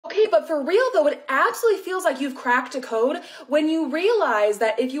but for real though, it absolutely feels like you've cracked a code when you realize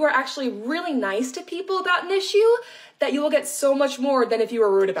that if you are actually really nice to people about an issue, that you will get so much more than if you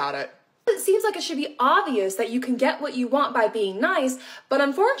were rude about it. It seems like it should be obvious that you can get what you want by being nice, but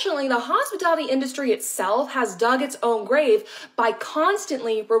unfortunately, the hospitality industry itself has dug its own grave by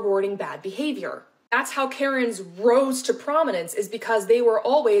constantly rewarding bad behavior. That's how Karens rose to prominence, is because they were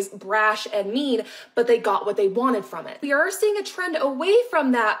always brash and mean, but they got what they wanted from it. We are seeing a trend away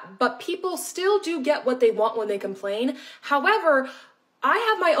from that, but people still do get what they want when they complain. However, I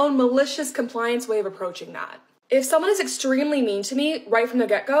have my own malicious compliance way of approaching that. If someone is extremely mean to me right from the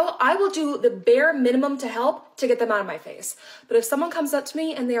get-go, I will do the bare minimum to help to get them out of my face. But if someone comes up to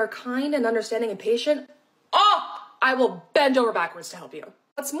me and they are kind and understanding and patient, I will bend over backwards to help you.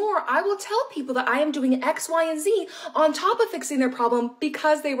 What's more, I will tell people that I am doing X, Y, and Z on top of fixing their problem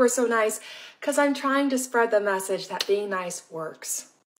because they were so nice, because I'm trying to spread the message that being nice works.